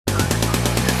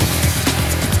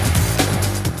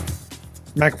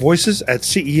MacVoices at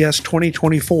CES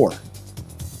 2024.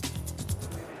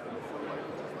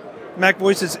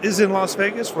 MacVoices is in Las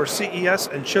Vegas for CES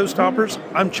and Showstoppers.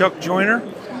 I'm Chuck Joyner.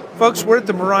 Folks, we're at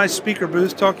the Mirai speaker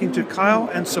booth talking to Kyle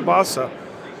and Tsubasa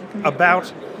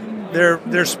about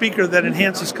their speaker that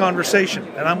enhances conversation.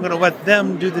 And I'm going to let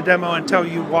them do the demo and tell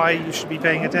you why you should be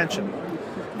paying attention.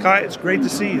 Kai, it's great to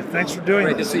see you. Thanks for doing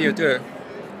this. Great to see you too.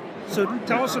 So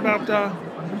tell us about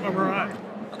Mirai.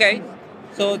 Okay,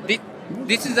 so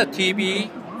this is a TV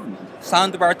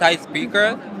soundbar type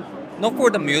speaker, not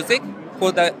for the music,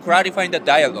 for the clarifying the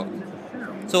dialogue.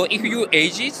 So if you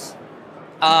ages,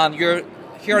 your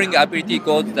hearing ability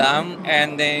goes down,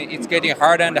 and then it's getting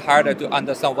harder and harder to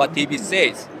understand what TV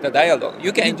says, the dialogue.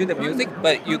 You can enjoy the music,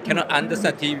 but you cannot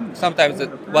understand TV, sometimes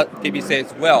what TV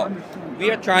says well. We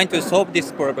are trying to solve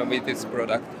this problem with this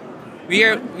product. We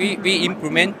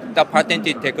implement the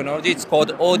patented technology. It's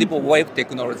called audible wave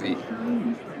technology.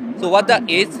 So what that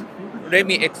is, let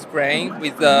me explain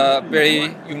with a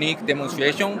very unique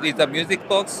demonstration with the music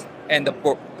box and the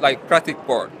board, like plastic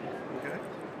board.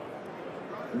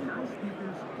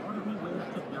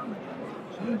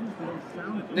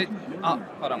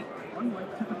 Hold on.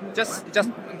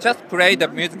 Just play the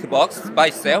music box by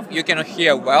itself. You cannot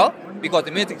hear well because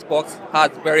the music box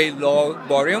has very low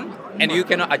volume and you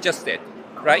cannot adjust it,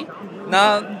 right?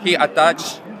 Now he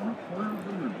attached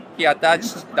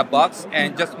the box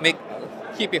and just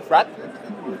keep it flat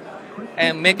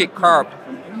and make it curved.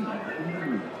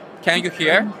 Can you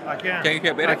hear? I can. Can you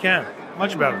hear better? I can.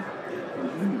 Much better.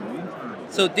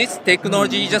 So this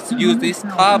technology just use this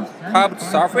curved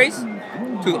surface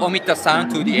to emit the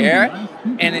sound to the air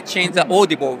and change the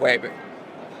audible wave.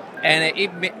 And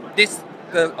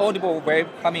the audible wave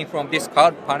coming from this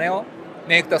curved panel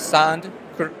make the sound,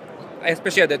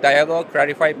 especially the dialogue,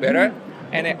 clarify better.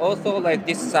 And it also like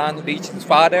this sound reaches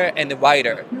farther and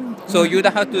wider. So you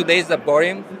don't have to raise the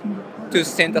volume to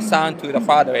send the sound to the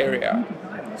farther area.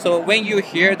 So when you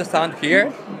hear the sound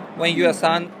here, when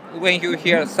you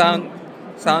hear sound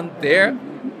there,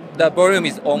 the volume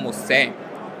is almost same.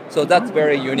 So that's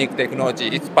very unique technology.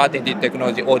 It's patented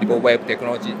technology, audible wave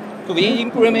technology. So we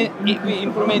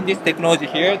implement this technology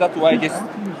here. That's why this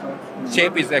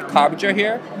shape is a curvature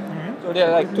here. Mm-hmm. So there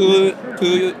are like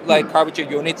two like curvature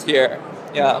units here.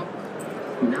 Yeah.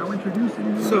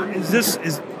 So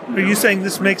are you saying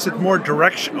this makes it more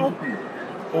directional,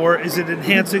 or is it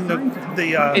enhancing the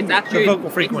vocal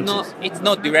frequencies? It's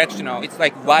not directional. It's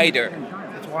like wider.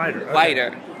 It's wider. Okay.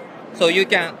 Wider. So you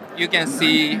can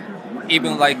see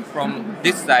even like from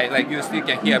this side, like you still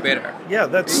can hear better. Yeah,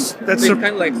 that's kind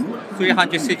of like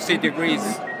 360 degrees,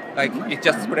 like it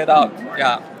just spread out.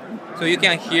 Yeah. So you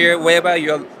can hear wherever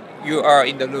you are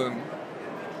in the room.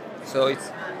 So it's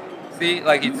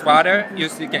farther, you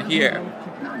still can hear.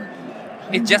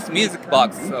 It's just music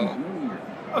box, so.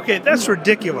 Okay, that's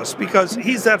ridiculous because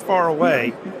he's that far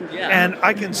away, yeah, and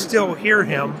I can still hear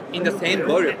him in the same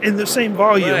volume. In the same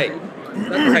volume. Right.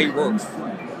 That's how it works.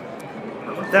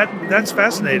 That's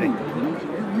fascinating.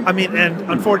 I mean, and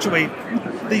unfortunately,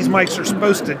 these mics are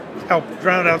supposed to help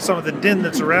drown out some of the din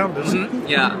that's around us. Mm-hmm.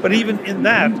 Yeah. But even in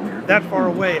that far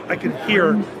away, I can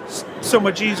hear so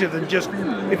much easier than just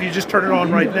if you just turn it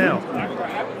on right now.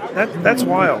 That's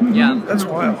wild. Yeah. That's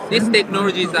wild. This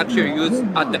technology is actually used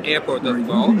at the airport as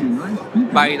well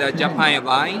by the Japan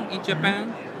line in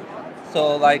Japan.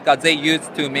 So they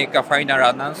used to make a final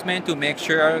announcement to make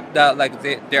sure that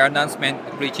their announcement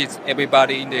reaches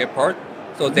everybody in the airport,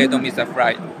 so they don't miss a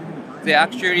flight. They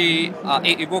actually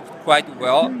it worked quite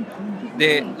well.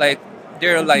 There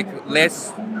are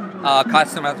less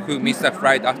customers who miss a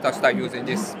flight after start using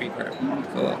this speaker.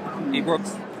 So it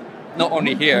works not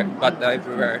only here but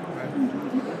everywhere.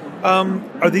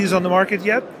 Are these on the market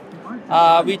yet?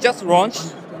 We just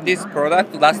launched this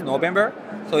product last November.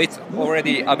 So it's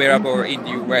already available in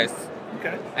the US.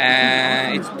 Okay.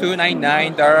 And it's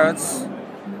 $299,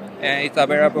 and it's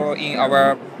available in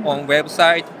our own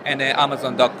website and then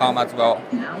Amazon.com as well.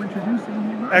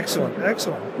 Excellent.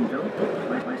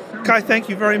 Kai, thank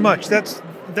you very much. That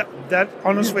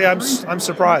honestly, I'm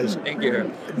surprised. Thank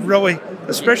you. Really,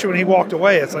 especially when he walked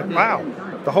away, it's like, wow,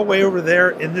 the whole way over there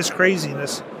in this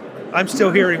craziness, I'm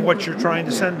still hearing what you're trying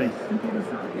to send me.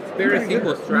 It's very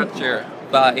simple structure,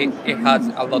 but it has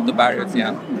a lot of values,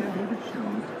 yeah.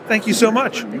 Thank you so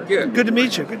much. Thank you. Good to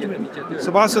meet you. Good to meet you too.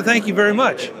 Tsubasa, thank you very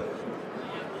much.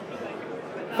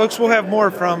 Folks, we'll have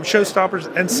more from Showstoppers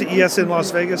and CES in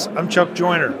Las Vegas. I'm Chuck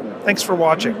Joyner. Thanks for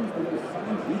watching.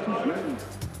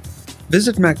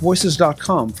 Visit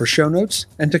MacVoices.com for show notes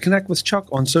and to connect with Chuck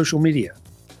on social media.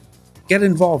 Get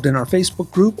involved in our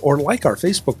Facebook group or like our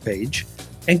Facebook page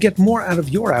And get more out of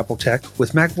your Apple tech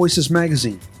with MacVoices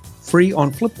magazine, free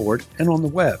on Flipboard and on the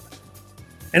web.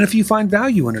 And if you find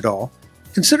value in it all,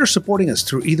 consider supporting us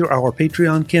through either our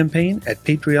Patreon campaign at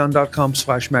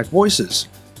patreon.com/MacVoices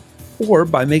or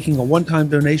by making a one-time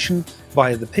donation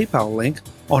via the PayPal link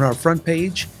on our front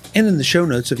page and in the show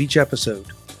notes of each episode.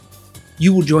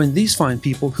 You will join these fine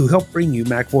people who help bring you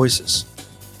Mac Voices.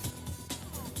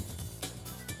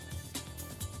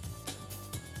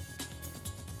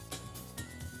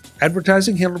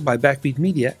 Advertising handled by Backbeat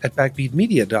Media at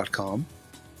backbeatmedia.com.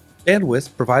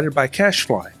 Bandwidth provided by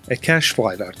CacheFly at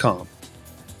cachefly.com.